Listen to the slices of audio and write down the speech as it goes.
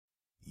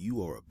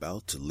You are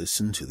about to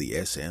listen to the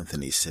S.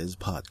 Anthony Says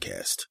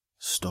podcast,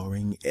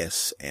 starring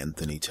S.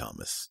 Anthony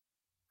Thomas.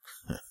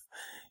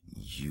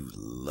 You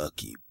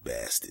lucky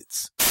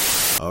bastards.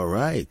 All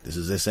right, this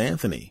is S.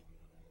 Anthony.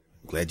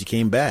 Glad you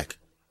came back.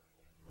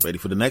 Ready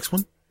for the next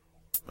one?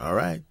 All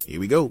right,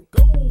 here we go.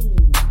 Go!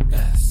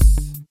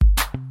 S.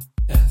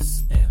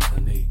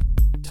 Anthony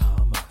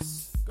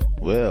Thomas. Go.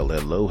 Well,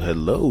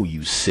 hello,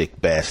 you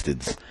sick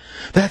bastards.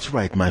 That's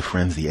right, my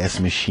friends, the S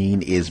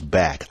Machine is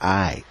back.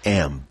 I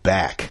am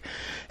back.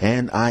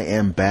 And I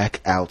am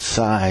back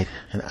outside.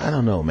 And I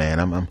don't know, man,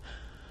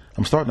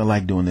 I'm starting to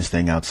like doing this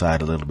thing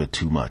outside a little bit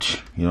too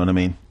much. You know what I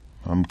mean?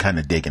 I'm kind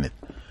of digging it.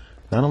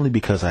 Not only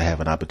because I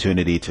have an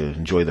opportunity to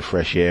enjoy the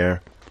fresh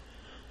air,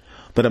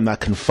 but I'm not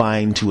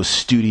confined to a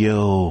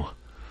studio,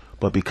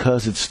 but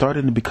because it's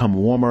starting to become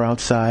warmer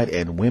outside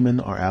and women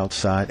are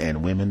outside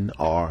and women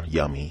are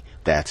yummy.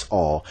 That's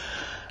all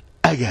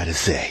I gotta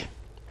say.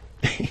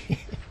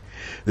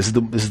 This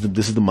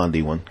is the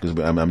Monday one, because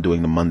I'm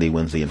doing the Monday,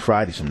 Wednesday, and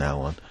Fridays from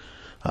now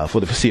on, for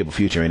the foreseeable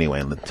future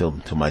anyway, until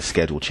my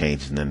schedule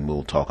changes, and then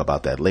we'll talk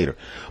about that later.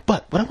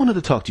 But what I wanted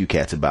to talk to you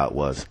cats about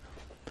was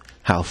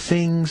how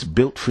things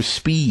built for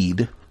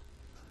speed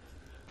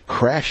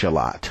crash a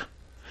lot.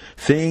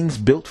 Things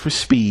built for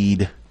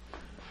speed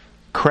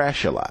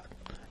crash a lot.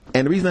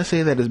 And the reason I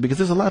say that is because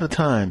there's a lot of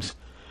times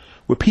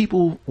where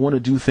people want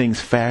to do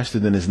things faster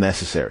than is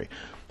necessary.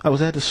 I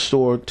was at the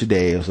store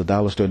today. It was a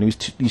dollar store,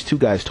 and these two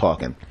guys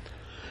talking.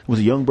 It was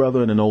a young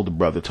brother and an older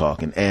brother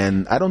talking.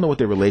 And I don't know what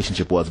their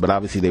relationship was, but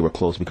obviously they were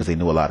close because they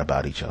knew a lot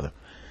about each other.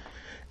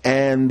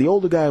 And the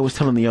older guy was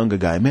telling the younger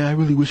guy, man, I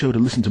really wish I would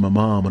have listened to my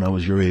mom when I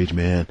was your age,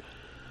 man.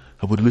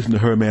 I would have listened to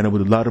her, man. A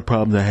lot of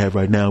problems I have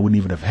right now wouldn't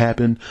even have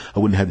happened. I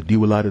wouldn't have to deal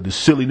with a lot of the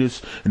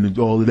silliness and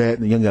all of that.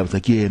 And the young guy was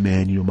like, yeah,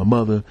 man, my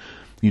mother,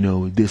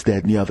 this,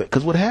 that, and the other.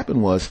 Because what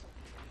happened was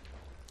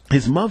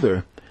his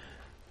mother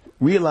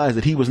realized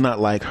that he was not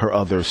like her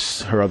other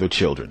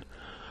children.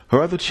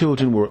 Her other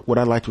children were what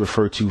I like to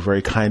refer to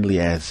very kindly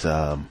as,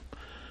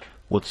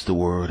 what's the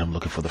word? I'm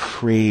looking for the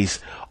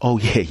phrase. Oh,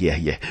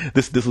 yeah.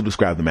 This will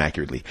describe them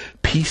accurately.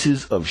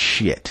 Pieces of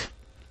shit.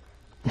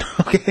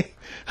 Okay?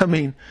 I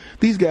mean,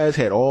 these guys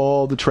had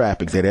all the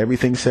trappings. They had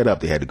everything set up.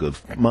 They had the good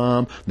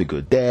mom, the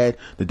good dad.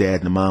 The dad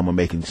and the mom were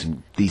making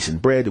some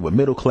decent bread. They were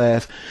middle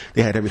class.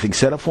 They had everything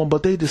set up for them,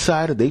 but they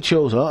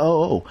chose,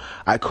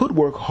 I could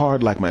work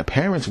hard like my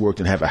parents worked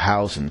and have a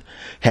house and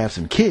have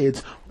some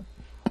kids,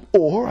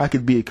 or I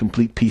could be a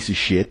complete piece of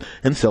shit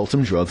and sell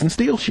some drugs and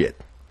steal shit.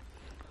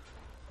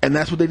 And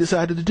that's what they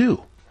decided to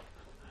do.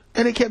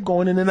 And they kept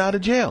going in and out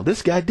of jail.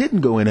 This guy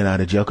didn't go in and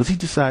out of jail because he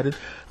decided,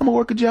 I'm going to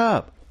work a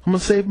job. I'm going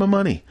to save my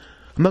money.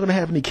 I'm not going to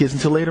have any kids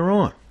until later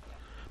on.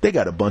 They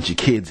got a bunch of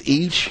kids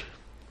each.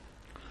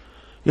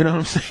 You know what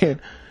I'm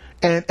saying?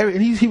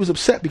 And he was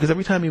upset because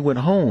every time he went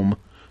home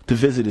to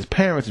visit his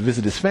parents,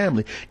 visit his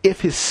family,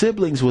 if his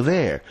siblings were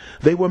there,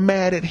 they were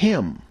mad at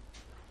him.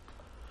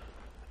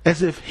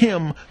 As if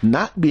him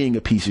not being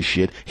a piece of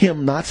shit,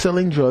 him not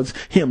selling drugs,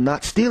 him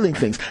not stealing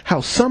things, how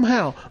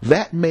somehow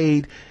that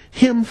made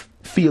him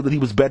feel that he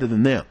was better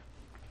than them.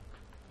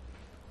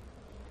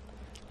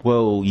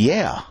 Well,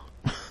 yeah.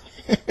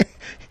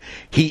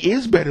 He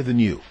is better than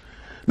you.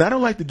 Now, I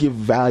don't like to give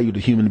value to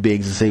human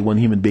beings and say one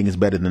human being is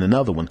better than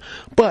another one,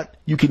 but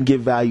you can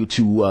give value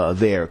to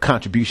their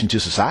contribution to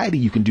society.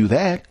 You can do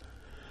that.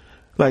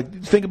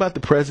 Like, think about the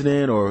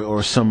president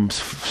or some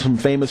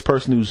famous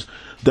person who's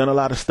done a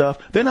lot of stuff.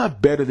 They're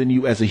not better than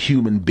you as a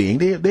human being.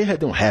 They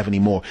don't have any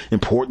more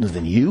importance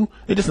than you.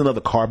 They're just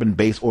another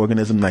carbon-based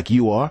organism like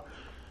you are.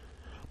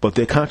 But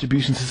their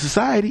contribution to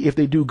society, if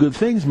they do good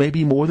things, may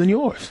be more than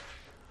yours.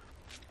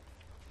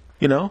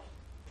 You know?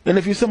 And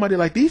if you're somebody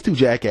like these two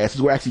jackasses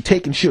who are actually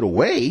taking shit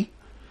away,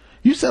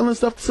 you're selling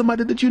stuff to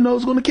somebody that you know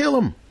is going to kill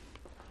them.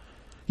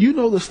 You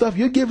know the stuff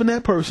you're giving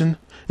that person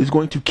is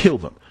going to kill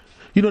them.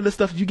 You know the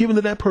stuff you're giving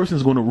to that person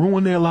is going to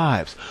ruin their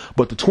lives.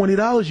 But the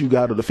 $20 you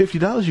got or the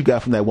 $50 you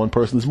got from that one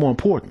person is more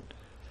important.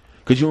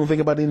 Because you don't think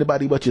about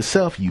anybody but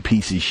yourself, you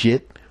piece of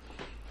shit.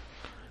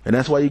 And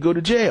that's why you go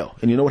to jail.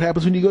 And you know what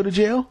happens when you go to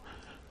jail?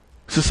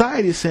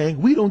 Society is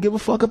saying, we don't give a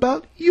fuck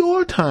about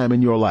your time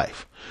in your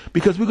life.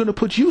 Because we're going to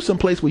put you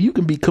someplace where you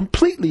can be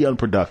completely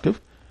unproductive.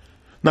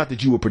 Not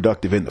that you were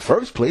productive in the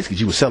first place, because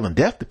you were selling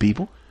death to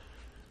people.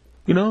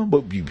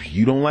 But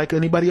you don't like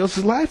anybody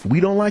else's life.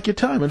 We don't like your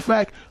time. In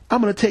fact, I'm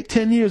going to take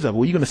 10 years of it.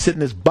 Well, you're going to sit in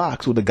this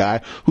box with a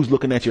guy who's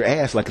looking at your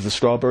ass like it's a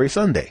strawberry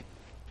sundae.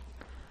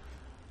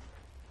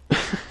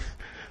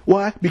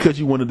 Why? Because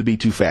you wanted to be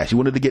too fast. You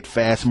wanted to get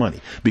fast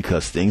money.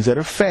 Because things that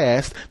are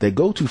fast, that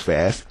go too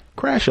fast,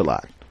 crash a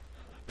lot.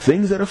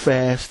 Things that are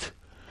fast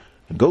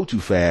and go too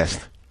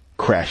fast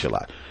crash a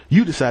lot.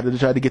 You decided to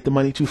try to get the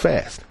money too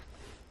fast.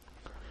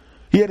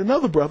 He had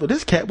another brother.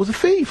 This cat was a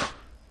thief.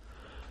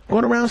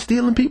 Going around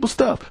stealing people's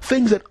stuff.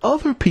 Things that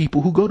other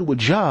people who go to a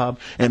job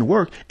and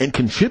work and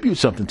contribute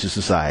something to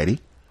society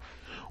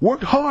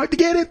worked hard to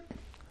get it.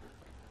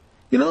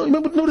 You know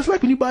what it's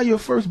like when you buy your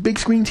first big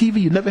screen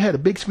TV. You never had a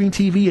big screen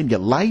TV in your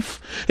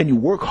life, and you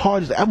work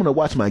hard. It's like, I want to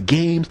watch my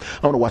games.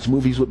 I want to watch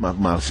movies with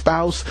my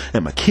spouse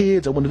and my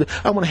kids. I want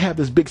to have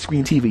this big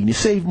screen TV, and you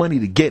save money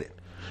to get it.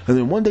 And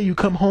then one day you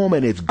come home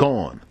and it's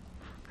gone.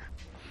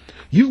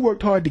 You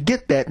worked hard to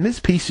get that, and this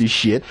piece of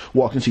shit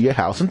walked into your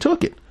house and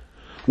took it.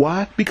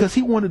 Why? Because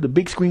he wanted the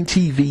big screen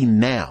TV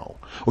now,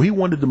 or he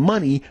wanted the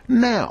money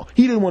now.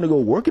 He didn't want to go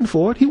working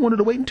for it. He wanted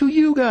to wait until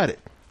you got it.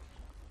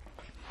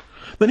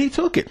 Then he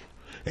took it.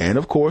 And,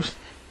 of course,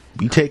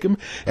 we take him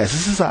as a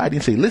society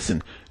and say,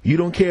 listen, you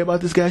don't care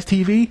about this guy's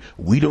TV?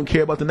 We don't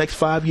care about the next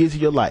 5 years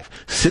of your life.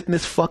 Sit in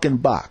this fucking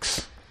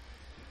box.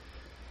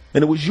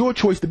 And it was your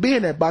choice to be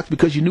in that box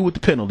because you knew what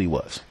the penalty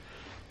was.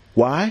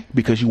 Why?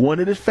 Because you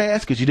wanted it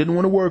fast, because you didn't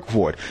want to work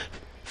for it.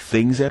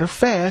 Things that are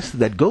fast,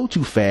 that go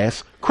too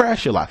fast,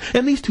 crash a lot.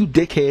 And these two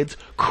dickheads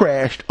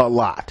crashed a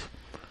lot.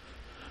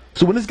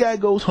 So when this guy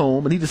goes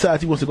home and he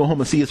decides he wants to go home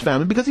and see his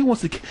family because he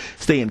wants to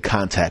stay in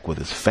contact with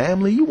his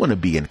family, you want to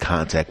be in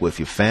contact with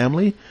your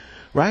family,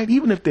 right?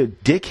 Even if they're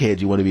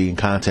dickheads, you want to be in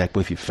contact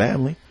with your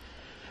family.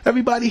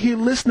 Everybody here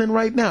listening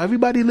right now,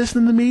 everybody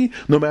listening to me,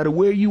 no matter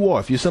where you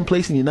are, if you're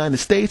someplace in the United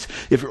States,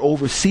 if you're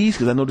overseas,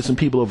 because I know there's some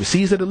people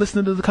overseas that are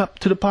listening to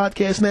the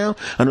podcast now.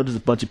 I know there's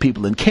a bunch of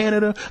people in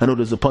Canada. I know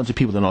there's a bunch of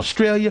people in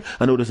Australia.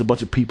 I know there's a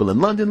bunch of people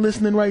in London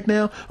listening right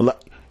now.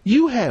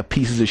 You have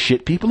pieces of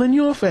shit people in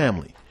your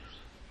family.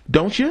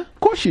 Don't you? Of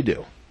course you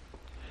do.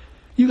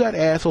 You got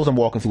assholes. I'm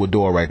walking through a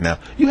door right now.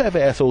 You have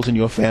assholes in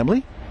your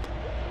family.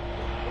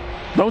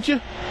 Don't you?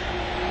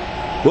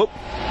 Whoop.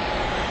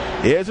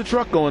 There's a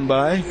truck going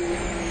by.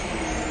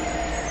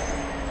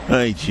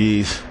 Hey,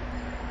 jeez.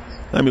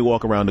 Let me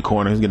walk around the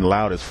corner. It's getting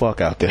loud as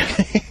fuck out there.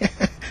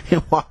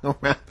 Walk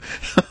around.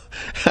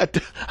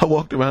 I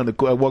walked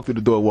through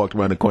the door, walked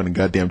around the corner, and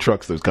goddamn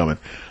truck was coming.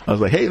 I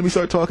was like, hey, let me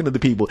start talking to the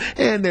people.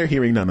 And they're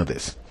hearing none of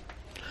this.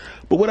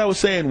 But what I was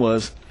saying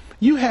was,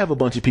 you have a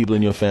bunch of people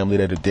in your family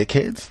that are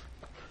dickheads.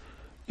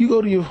 You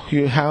go to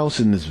your house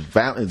and it's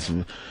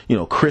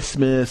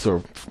Christmas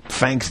or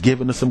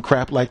Thanksgiving or some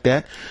crap like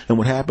that. And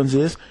what happens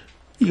is,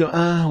 you go,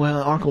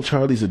 well, Uncle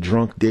Charlie's a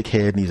drunk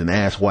dickhead and he's an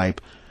asswipe,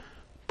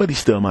 but he's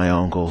still my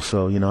uncle.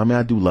 So,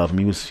 I do love him.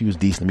 He was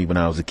decent to me when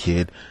I was a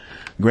kid.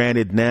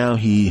 Granted, now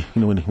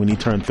when he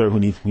turned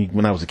 30,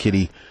 when I was a kid,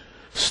 he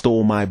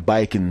stole my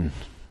bike and,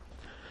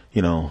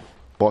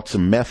 bought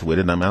some meth with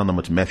it. I don't know how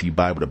much meth you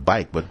buy with a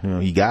bike, but,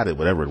 he got it,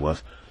 whatever it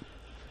was.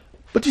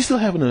 But you still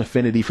have an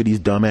affinity for these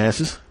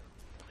dumbasses.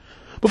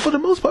 But for the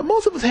most part,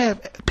 most of us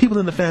have people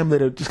in the family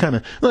that are just kind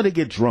of, they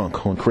get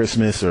drunk on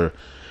Christmas, or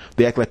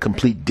they act like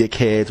complete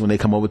dickheads when they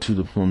come over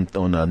to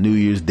on New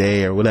Year's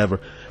Day or whatever.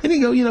 And you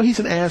go,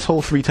 he's an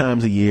asshole 3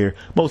 times a year.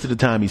 Most of the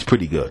time, he's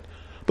pretty good.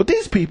 But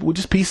these people were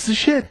just pieces of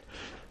shit,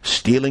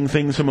 stealing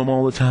things from him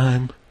all the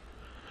time.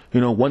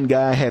 One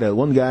guy had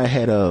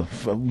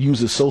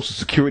used his social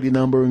security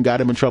number and got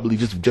him in trouble. He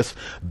just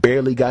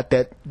barely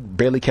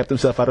kept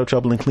himself out of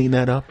trouble and cleaned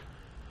that up.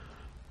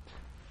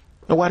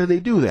 Now, why did they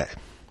do that?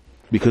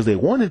 Because they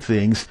wanted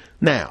things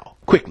now,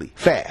 quickly,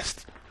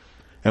 fast.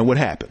 And what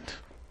happened?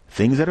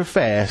 Things that are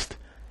fast,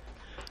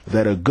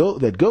 that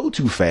go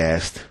too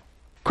fast,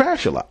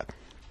 crash a lot.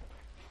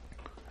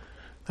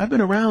 I've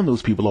been around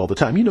those people all the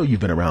time. You've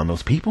been around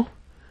those people.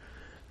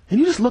 And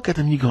you just look at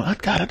them and you go, oh,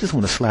 God, I just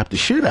want to slap the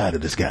shit out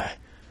of this guy.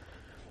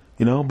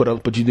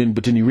 But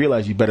then you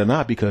realize you better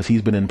not, because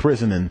he's been in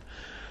prison and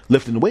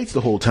lifting weights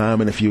the whole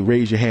time. And if you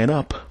raise your hand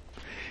up,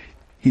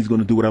 he's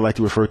going to do what I like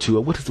to refer to.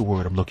 What is the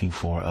word I'm looking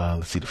for?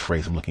 Let's see the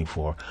phrase I'm looking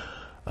for.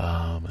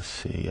 Let's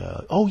see.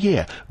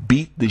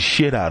 Beat the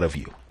shit out of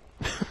you.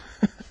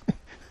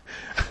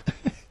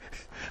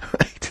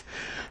 Right.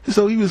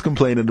 So he was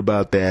complaining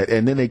about that,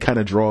 and then they kind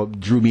of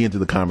drew me into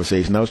the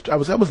conversation. I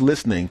was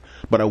listening,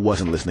 but I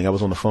wasn't listening. I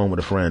was on the phone with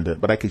a friend,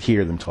 but I could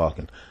hear them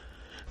talking.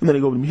 And then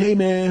they go over to me, hey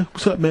man,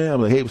 what's up, man?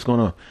 I'm like, hey, what's going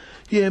on?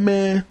 Yeah,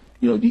 man.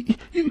 You heard?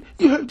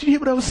 Did you hear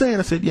what I was saying?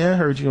 I said, yeah, I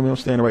heard you. I'm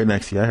standing right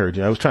next to you. I heard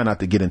you. I was trying not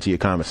to get into your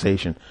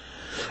conversation.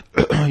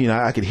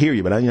 I could hear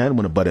you, but I didn't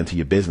want to butt into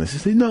your business. He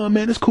said, no,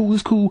 man, it's cool.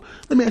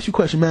 Let me ask you a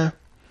question, man.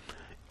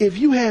 If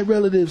you had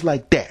relatives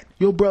like that,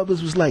 your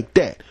brothers was like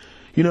that,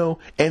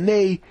 and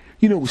they,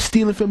 was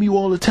stealing from you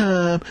all the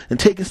time and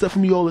taking stuff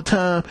from you all the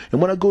time. And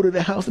when I go to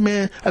the house,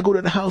 man, I go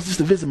to the house just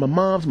to visit my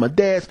moms, my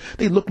dads.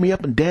 They look me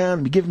up and down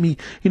and be giving me,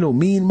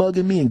 mean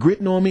mugging me and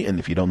gritting on me. And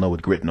if you don't know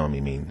what gritting on me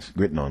means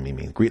gritting on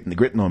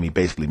me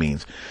basically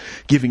means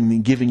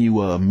giving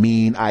you a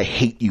mean, I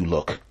hate you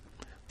look.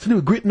 So they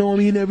were gritting on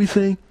me and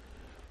everything.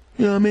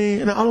 You know what I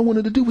mean? And all I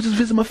wanted to do was just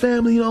visit my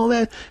family and all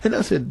that. And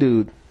I said,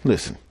 dude,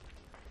 listen,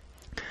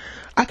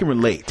 I can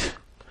relate.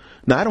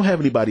 Now, I don't have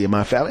anybody in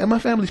my family, and my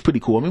family's pretty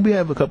cool. I mean, we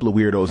have a couple of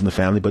weirdos in the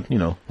family, but,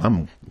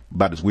 I'm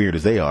about as weird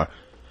as they are.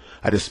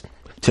 I just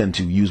tend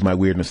to use my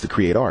weirdness to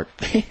create art.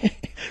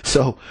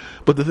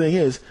 But the thing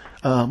is,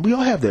 we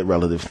all have that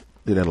relative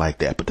that are like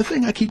that. But the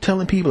thing I keep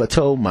telling people, I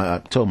told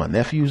my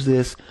nephews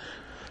this,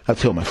 I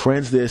told my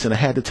friends this, and I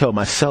had to tell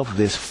myself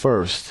this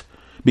first,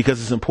 because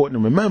it's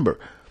important to remember,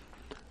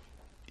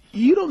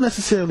 you don't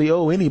necessarily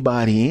owe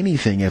anybody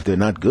anything if they're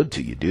not good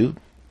to you, dude.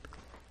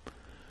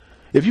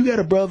 If you got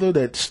a brother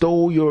that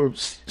stole your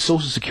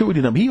social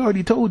security number, he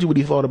already told you what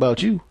he thought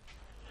about you.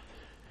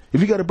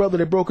 If you got a brother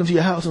that broke into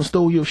your house and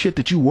stole your shit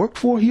that you worked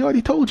for, he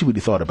already told you what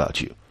he thought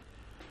about you.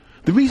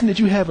 The reason that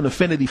you have an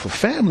affinity for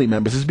family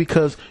members is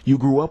because you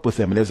grew up with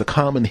them and there's a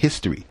common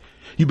history.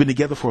 You've been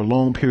together for a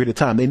long period of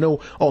time. They know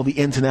all the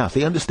ins and outs.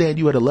 They understand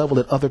you at a level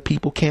that other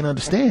people can't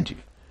understand you.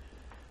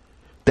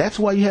 That's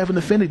why you have an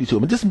affinity to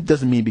them. It just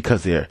doesn't mean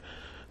because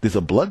there's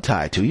a blood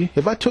tie to you.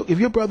 If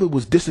your brother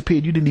was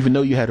disappeared, you didn't even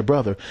know you had a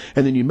brother,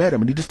 and then you met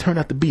him and he just turned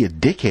out to be a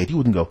dickhead, you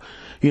wouldn't go,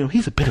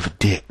 he's a bit of a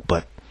dick,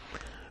 but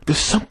there's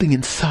something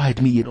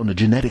inside me on a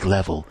genetic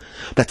level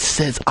that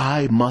says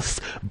I must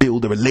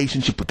build a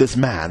relationship with this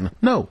man.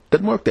 No,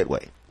 doesn't work that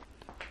way.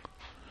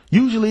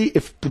 Usually,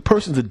 if the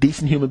person's a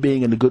decent human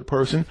being and a good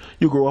person,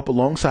 you grow up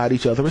alongside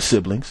each other as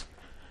siblings,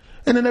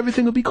 and then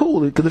everything will be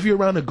cool. Because if you're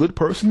around a good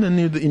person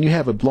and you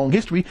have a long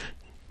history,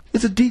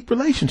 it's a deep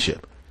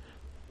relationship.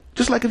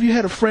 Just like if you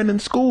had a friend in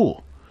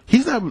school.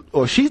 He's not,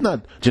 or she's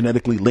not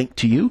genetically linked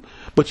to you,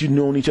 but you've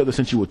known each other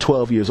since you were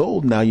 12 years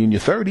old, now you're in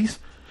your 30s.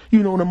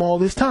 You've known them all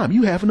this time.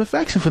 You have an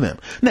affection for them.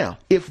 Now,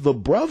 if the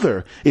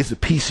brother is a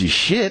piece of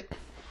shit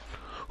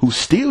who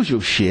steals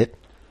your shit,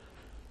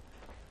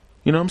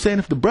 you know what I'm saying?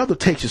 If the brother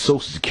takes your social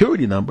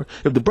security number,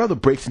 if the brother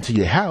breaks into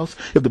your house,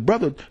 if the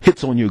brother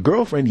hits on your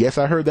girlfriend, yes,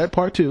 I heard that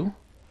part too.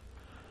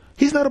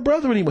 He's not a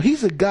brother anymore.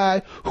 He's a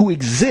guy who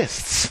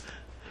exists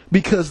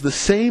because the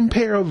same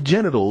pair of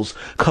genitals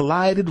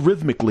collided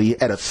rhythmically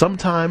at some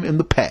time in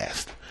the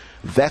past.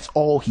 That's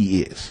all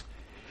he is.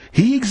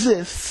 He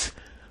exists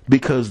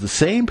because the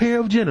same pair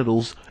of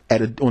genitals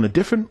on a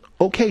different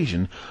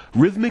occasion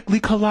rhythmically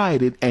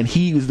collided, and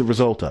he is the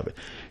result of it.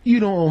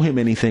 You don't owe him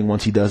anything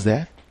once he does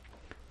that.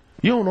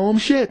 You don't owe him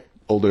shit.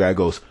 Older guy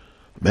goes,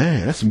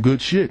 man, that's some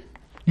good shit.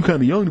 You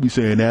kind of young to be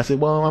saying that. I said,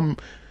 well,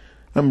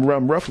 I'm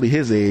roughly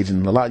his age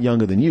and a lot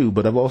younger than you,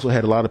 but I've also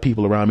had a lot of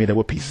people around me that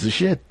were pieces of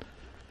shit.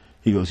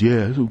 He goes,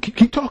 yeah, so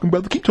keep talking,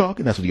 brother, keep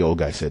talking. That's what the old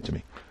guy said to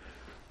me.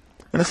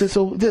 And I said,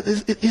 so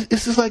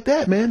it's just like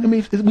that, man. I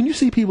mean, when you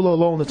see people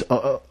alone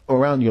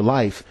around your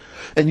life,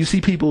 and you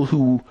see people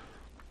who,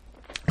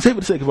 say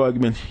for the sake of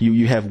argument,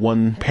 you have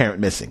one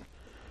parent missing.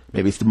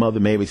 Maybe it's the mother,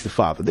 maybe it's the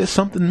father. There's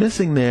something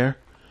missing there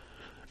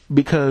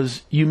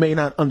because you may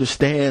not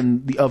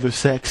understand the other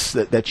sex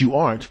that you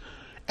aren't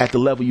at the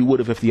level you would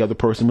have if the other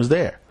person was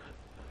there.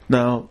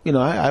 Now,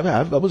 I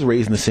was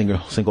raised in a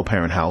single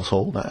parent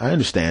household. I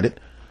understand it.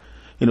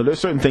 There's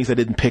certain things I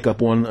didn't pick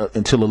up on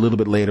until a little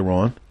bit later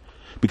on,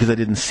 because I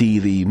didn't see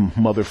the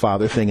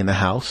mother-father thing in the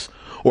house,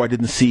 or I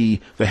didn't see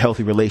the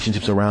healthy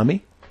relationships around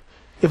me.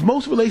 If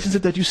most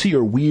relationships that you see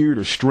are weird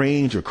or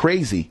strange or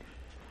crazy,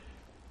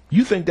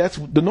 you think that's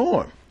the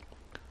norm.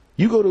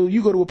 You go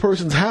to a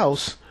person's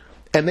house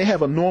and they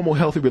have a normal,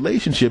 healthy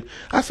relationship.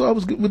 I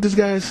was with this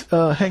guy's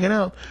hanging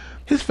out.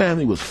 His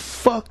family was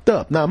fucked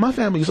up. Now, my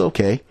family is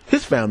okay.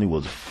 His family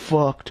was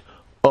fucked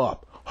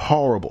up.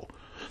 Horrible.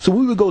 So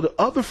we would go to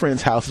other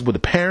friends' houses with the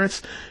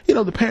parents.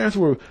 The parents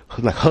were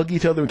like hug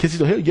each other and kiss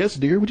each other. Hey, yes,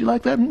 dear, would you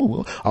like that?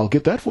 Well, I'll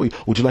get that for you.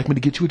 Would you like me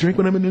to get you a drink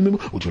when I'm in the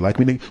mood? Would you like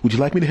me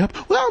to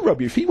help? Well, I'll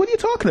rub your feet. What are you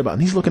talking about?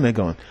 And he's looking at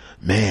going,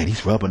 man,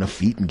 he's rubbing her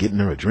feet and getting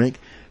her a drink.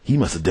 He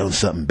must have done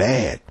something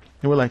bad.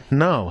 And we're like,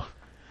 no,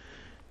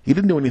 he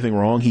didn't do anything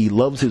wrong. He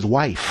loves his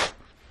wife.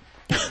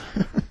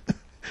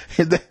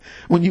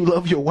 When you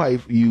love your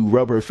wife, you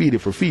rub her feet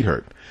if her feet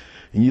hurt.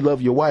 And you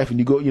love your wife and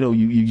you go,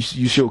 you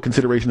show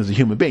consideration as a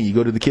human being. You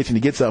go to the kitchen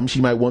to get something.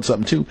 She might want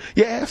something too.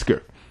 You ask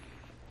her.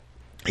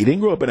 He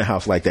didn't grow up in a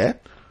house like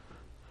that.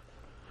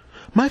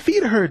 My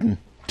feet are hurting.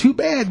 Too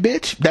bad,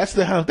 bitch. That's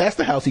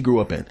the house he grew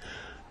up in.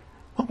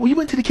 Well, you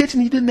went to the kitchen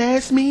and you didn't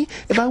ask me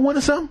if I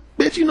wanted something?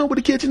 Bitch, you know where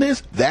the kitchen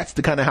is? That's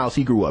the kind of house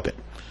he grew up in.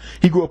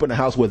 He grew up in a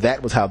house where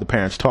that was how the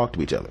parents talked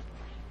to each other.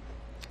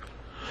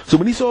 So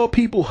when he saw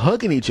people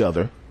hugging each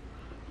other,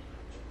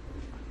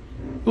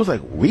 it was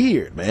like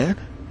weird, man.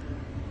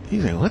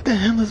 He's like, what the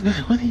hell is going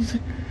on? What is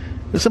it?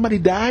 Did somebody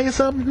die or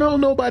something? No,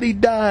 nobody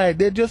died.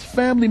 They're just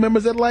family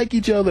members that like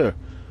each other.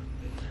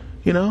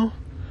 I mean,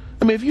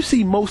 if you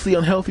see mostly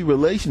unhealthy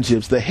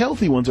relationships, the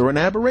healthy ones are an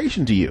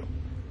aberration to you.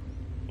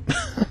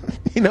 I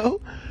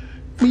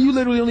mean, you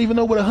literally don't even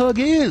know what a hug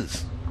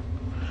is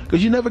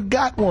because you never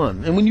got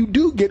one. And when you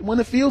do get one,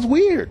 it feels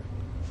weird.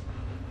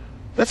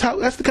 That's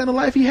the kind of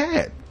life he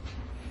had.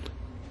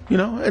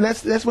 And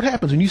that's what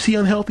happens when you see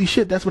unhealthy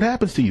shit. That's what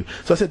happens to you.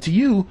 So I said to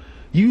you,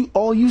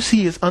 all you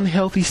see is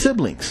unhealthy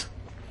siblings.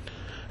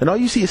 And all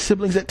you see is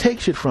siblings that take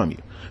shit from you.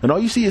 And all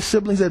you see is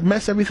siblings that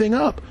mess everything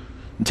up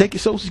and take your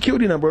social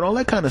security number and all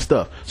that kind of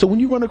stuff. So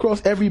when you run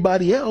across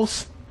everybody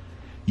else,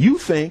 you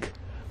think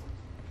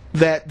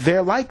that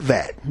they're like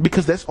that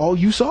because that's all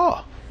you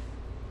saw.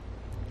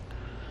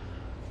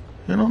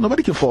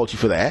 Nobody can fault you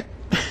for that.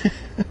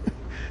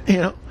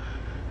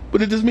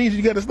 But it just means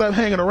you got to stop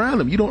hanging around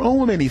them. You don't owe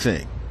them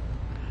anything.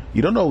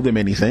 You don't owe them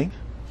anything.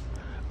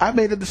 I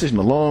made a decision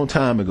a long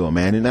time ago,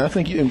 man, and I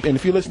think and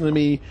if you listen to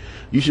me,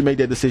 you should make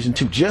that decision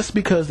too. Just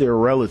because they're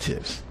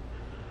relatives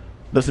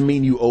doesn't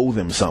mean you owe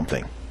them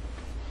something.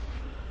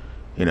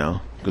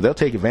 Because they'll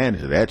take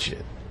advantage of that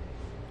shit.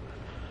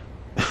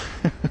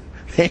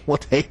 they will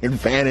take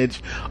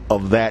advantage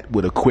of that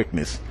with a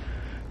quickness,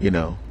 you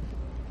know.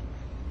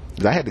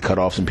 'Cause I had to cut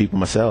off some people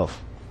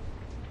myself.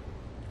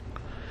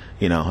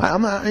 You know,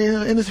 I'm not, you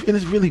know, and it's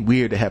really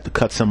weird to have to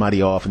cut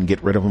somebody off and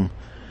get rid of them.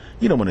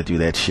 You don't want to do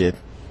that shit,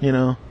 you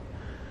know.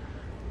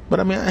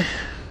 But I mean,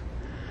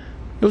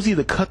 it was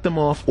either cut them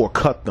off or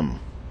cut them.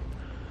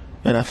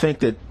 And I think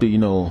that, you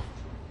know,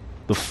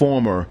 the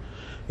former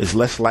is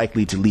less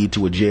likely to lead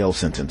to a jail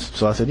sentence.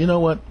 So I said, you know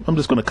what? I'm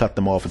just going to cut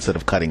them off instead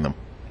of cutting them.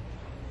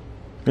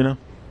 You know?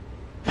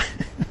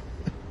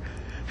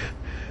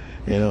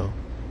 You know?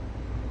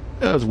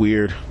 That was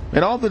weird.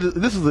 And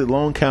this is a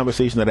long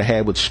conversation that I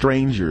had with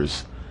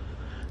strangers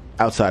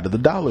outside of the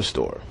dollar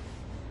store.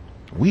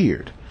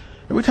 Weird.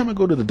 Every time I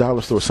go to the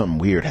dollar store, something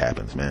weird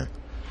happens, man.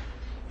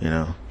 You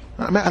know?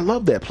 I mean, I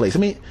love that place. I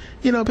mean,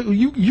 you know, people,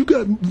 you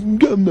got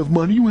enough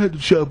money. You had to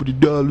shop at the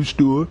dollar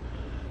store.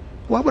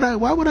 Why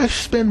would I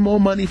spend more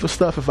money for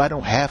stuff if I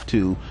don't have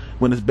to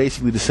when it's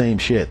basically the same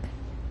shit?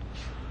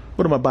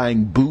 What am I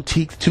buying?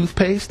 Boutique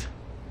toothpaste?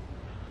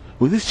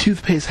 Well, this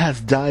toothpaste has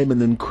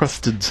diamond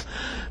encrusted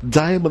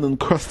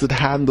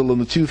handle on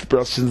the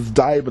toothbrush and it's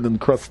diamond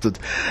encrusted.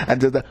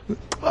 And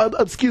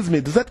excuse me,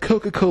 does that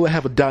Coca-Cola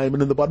have a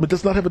diamond in the bottom? It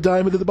does not have a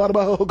diamond in the bottom.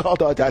 Oh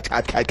God, I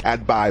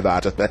can't buy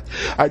that.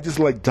 I just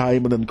like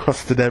diamond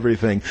encrusted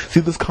everything. See,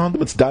 this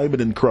condoment's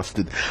diamond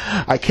encrusted.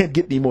 I can't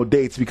get any more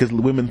dates because the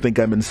women think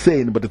I'm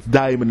insane, but it's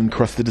diamond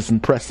encrusted. It's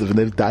impressive, and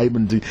there's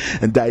diamond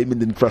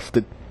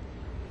encrusted.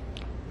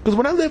 Because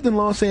when I lived in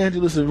Los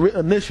Angeles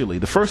initially,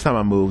 the first time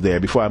I moved there,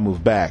 before I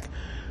moved back,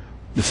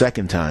 the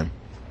second time,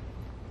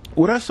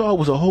 what I saw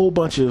was a whole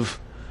bunch of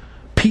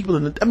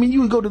people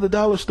you would go to the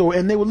dollar store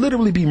and there would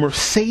literally be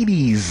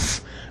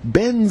Mercedes,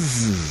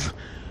 Benz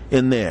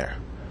in there,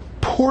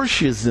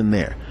 Porsches in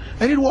there.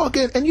 And you'd walk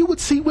in and you would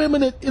see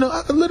women at, you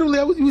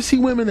would see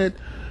women at,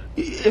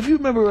 if you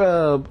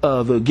remember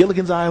the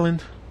Gilligan's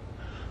Island,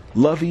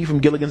 Lovey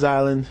from Gilligan's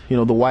Island, you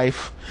know, the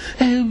wife.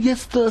 Oh,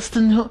 yes,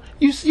 Thurston.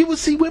 You would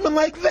see women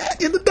like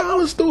that in the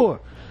dollar store.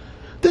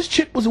 This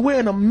chick was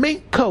wearing a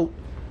mink coat,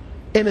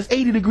 and it's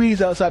 80 degrees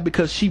outside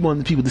because she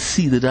wanted people to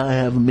see that I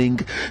have a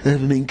mink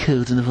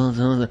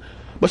coat.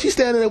 But she's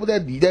standing there with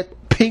that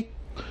pink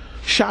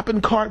shopping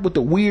cart with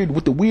the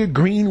weird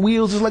green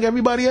wheels, just like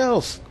everybody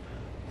else.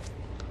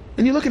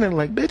 And you're looking at her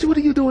like, bitch, what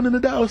are you doing in the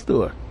dollar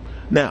store?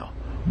 Now,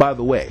 by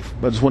the way,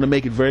 I just want to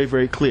make it very,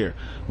 very clear.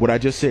 What I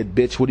just said,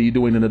 bitch, what are you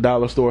doing in the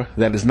dollar store?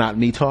 That is not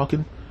me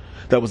talking.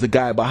 That was the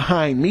guy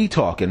behind me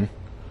talking.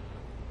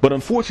 But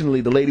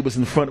unfortunately, the lady was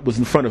in front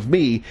of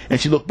me, and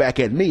she looked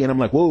back at me, and I'm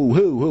like, whoa,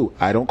 who?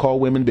 I don't call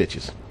women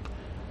bitches.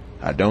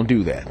 I don't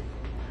do that.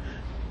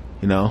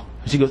 You know?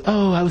 She goes,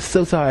 oh, I was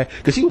so sorry.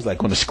 Because she was like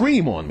going to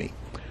scream on me.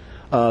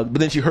 But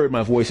then she heard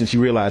my voice, and she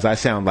realized I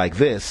sound like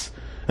this.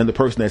 And the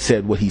person that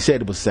said what he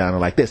said was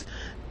sounding like this.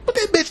 What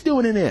that bitch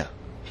doing in there?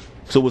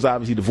 So it was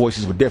obviously the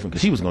voices were different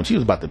because she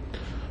was about to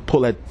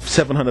pull that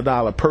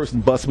 $700 purse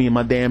and bust me in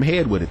my damn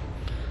head with it.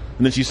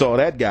 And then she saw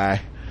that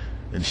guy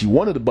and she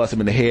wanted to bust him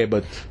in the head,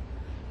 but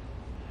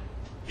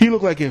he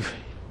looked like if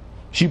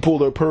she pulled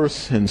her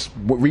purse and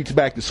reached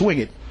back to swing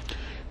it,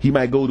 he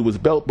might go to his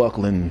belt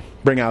buckle and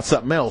bring out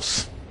something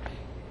else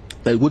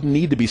that wouldn't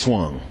need to be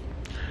swung.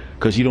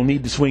 Because you don't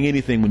need to swing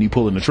anything when you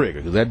pulling the trigger.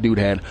 Because that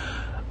dude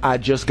I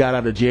just got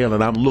out of jail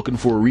and I'm looking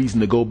for a reason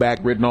to go back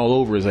written all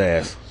over his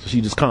ass. So she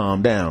just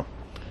calmed down.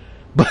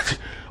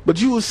 But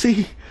you will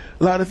see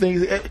a lot of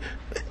things.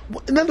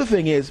 Another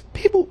thing is,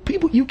 people,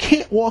 you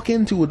can't walk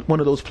into one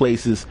of those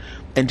places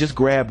and just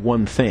grab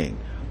one thing.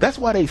 That's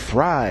why they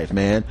thrive,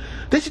 man.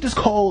 They should just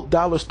call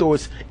dollar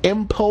stores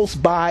impulse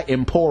buy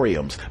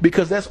emporiums,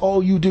 because that's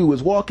all you do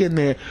is walk in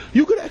there.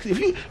 You could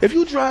actually, if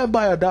you drive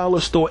by a dollar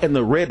store and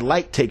the red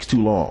light takes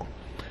too long,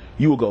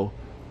 you will go,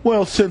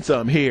 well, since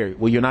I'm here,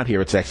 well, you're not here.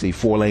 It's actually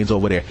 4 lanes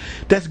over there.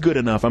 That's good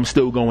enough. I'm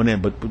still going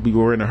in, but we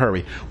were in a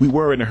hurry.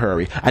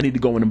 I need to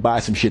go in and buy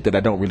some shit that I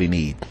don't really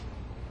need.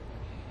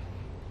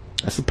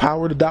 That's the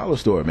power of the dollar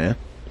store, man.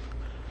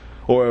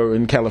 Or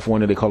in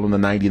California, they call them the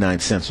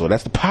 99-cent store.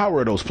 That's the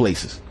power of those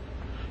places.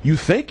 You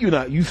think you're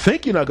not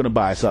going to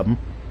buy something,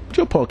 but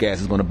your punk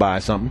ass is going to buy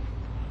something.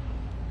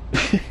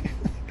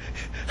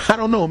 I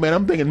don't know, man.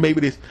 I'm thinking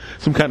maybe there's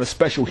some kind of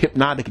special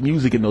hypnotic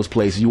music in those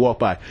places. You walk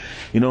by,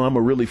 you know, I'm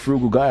a really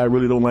frugal guy. I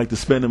really don't like to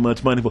spend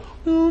much money for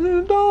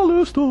the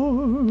dollar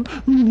store.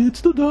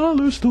 It's the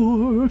dollar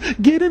store.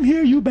 Get in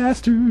here, you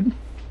bastard.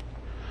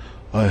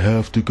 I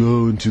have to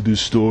go into the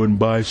store and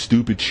buy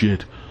stupid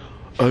shit.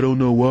 I don't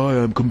know why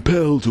I'm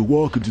compelled to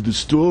walk into the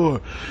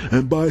store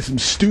and buy some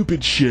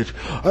stupid shit.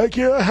 I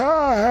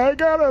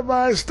gotta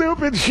buy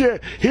stupid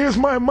shit. Here's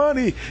my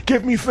money.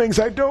 Give me things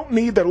I don't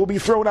need that will be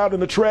thrown out in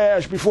the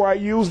trash before I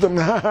use them.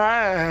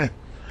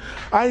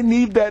 I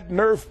need that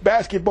Nerf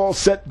basketball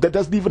set that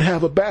doesn't even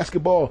have a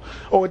basketball.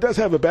 Oh, it does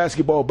have a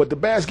basketball, but the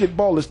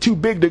basketball is too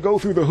big to go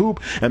through the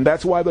hoop, and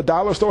that's why the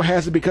dollar store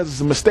has it, because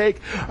it's a mistake.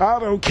 I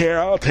don't care.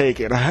 I'll take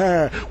it.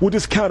 We'll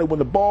just count it when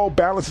the ball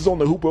balances on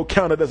the hoop. We'll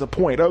count it as a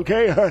point,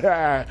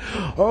 okay?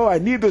 Oh, I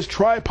need this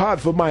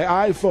tripod for my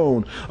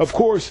iPhone. Of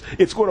course,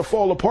 it's going to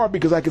fall apart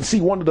because I can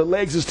see one of the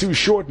legs is too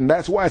short, and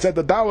that's why it's at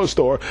the dollar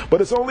store.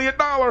 But it's only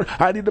 $1.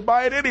 I need to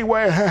buy it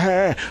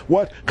anyway.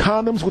 What?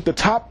 Condoms with the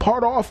top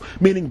part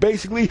off? Meaning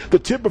basically the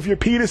tip of your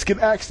penis can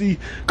actually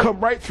come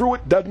right through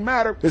it. Doesn't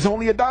matter. It's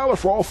only $1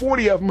 for all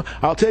 40 of them.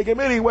 I'll take them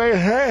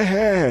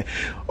anyway.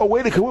 Oh,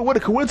 what a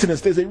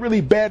coincidence. There's a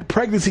really bad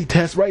pregnancy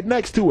test right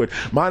next to it.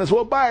 Might as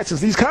well buy it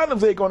since these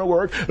condoms ain't going to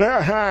work.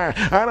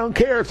 I don't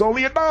care. It's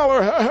only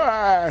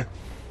 $1.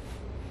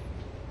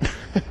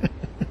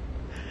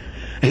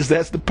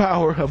 That's the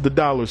power of the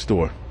dollar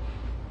store.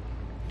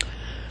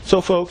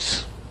 So,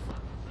 folks,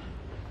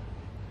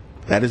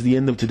 that is the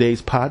end of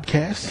today's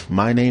podcast.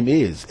 My name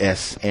is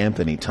S.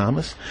 Anthony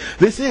Thomas.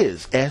 This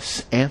is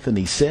S.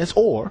 Anthony Says,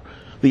 or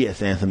the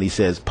S. Anthony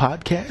Says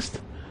podcast.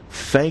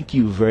 Thank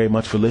you very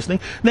much for listening.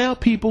 Now,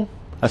 people,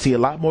 I see a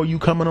lot more of you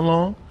coming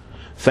along.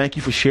 Thank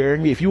you for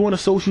sharing me. If you're on a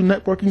social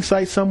networking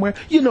site somewhere,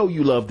 you know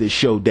you love this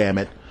show, damn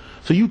it.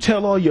 So you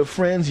tell all your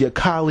friends, your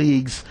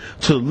colleagues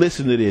to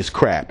listen to this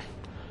crap.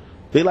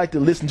 They like to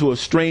listen to a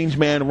strange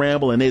man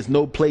ramble, and there's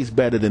no place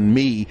better than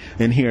me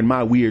in hearing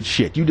my weird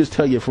shit. You just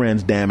tell your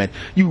friends, damn it.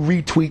 You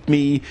retweet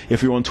me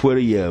if you're on Twitter.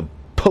 You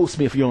post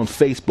me if you're on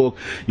Facebook.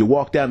 You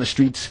walk down the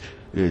streets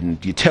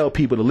and you tell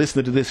people to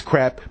listen to this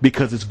crap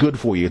because it's good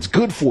for you. It's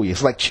good for you.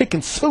 It's like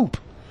chicken soup.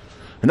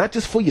 And not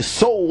just for your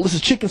soul. This is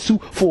chicken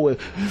soup for...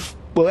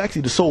 Well,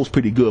 actually, the soul's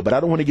pretty good, but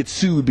I don't want to get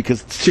sued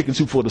because chicken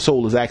soup for the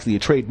soul is actually a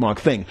trademark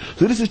thing.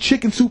 So this is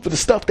chicken soup for the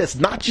stuff that's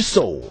not your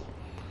soul.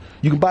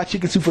 You can buy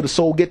chicken soup for the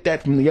soul, get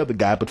that from the other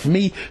guy. But for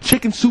me,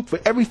 chicken soup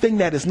for everything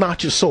that is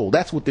not your soul.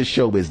 That's what this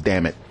show is,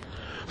 damn it.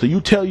 So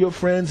you tell your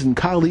friends and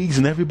colleagues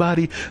and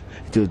everybody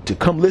to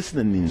come listen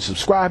and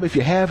subscribe if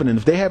you haven't. And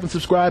if they haven't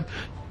subscribed,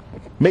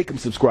 make them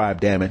subscribe,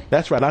 damn it.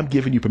 That's right, I'm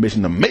giving you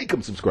permission to make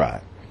them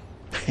subscribe.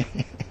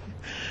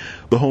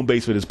 The home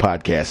base for this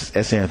podcast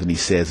is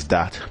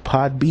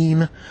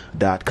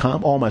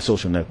santhonysays.podbean.com. All my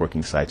social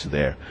networking sites are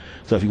there.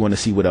 So if you want to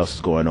see what else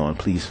is going on,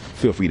 please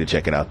feel free to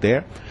check it out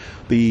there.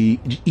 The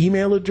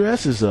email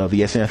address is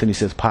the S. Anthony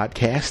Says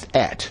podcast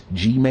at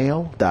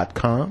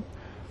gmail.com.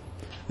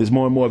 There's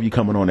more and more of you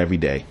coming on every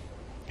day.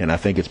 And I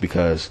think it's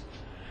because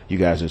you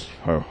guys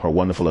are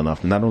wonderful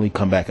enough to not only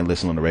come back and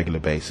listen on a regular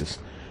basis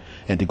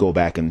and to go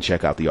back and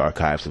check out the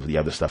archives of the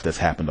other stuff that's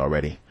happened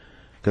already.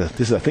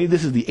 Because I think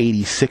this is the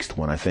 86th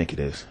one. I think it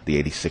is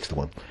the 86th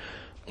one.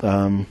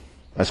 I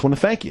just want to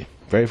thank you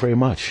very, very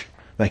much.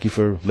 Thank you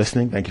for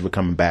listening. Thank you for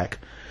coming back.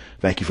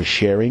 Thank you for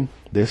sharing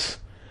this.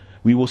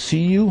 We will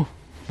see you.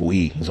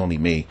 We is only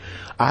me.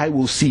 I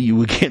will see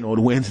you again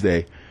on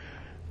Wednesday.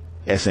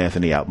 S.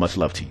 Anthony out. Much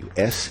love to you.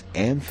 S.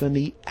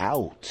 Anthony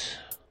out.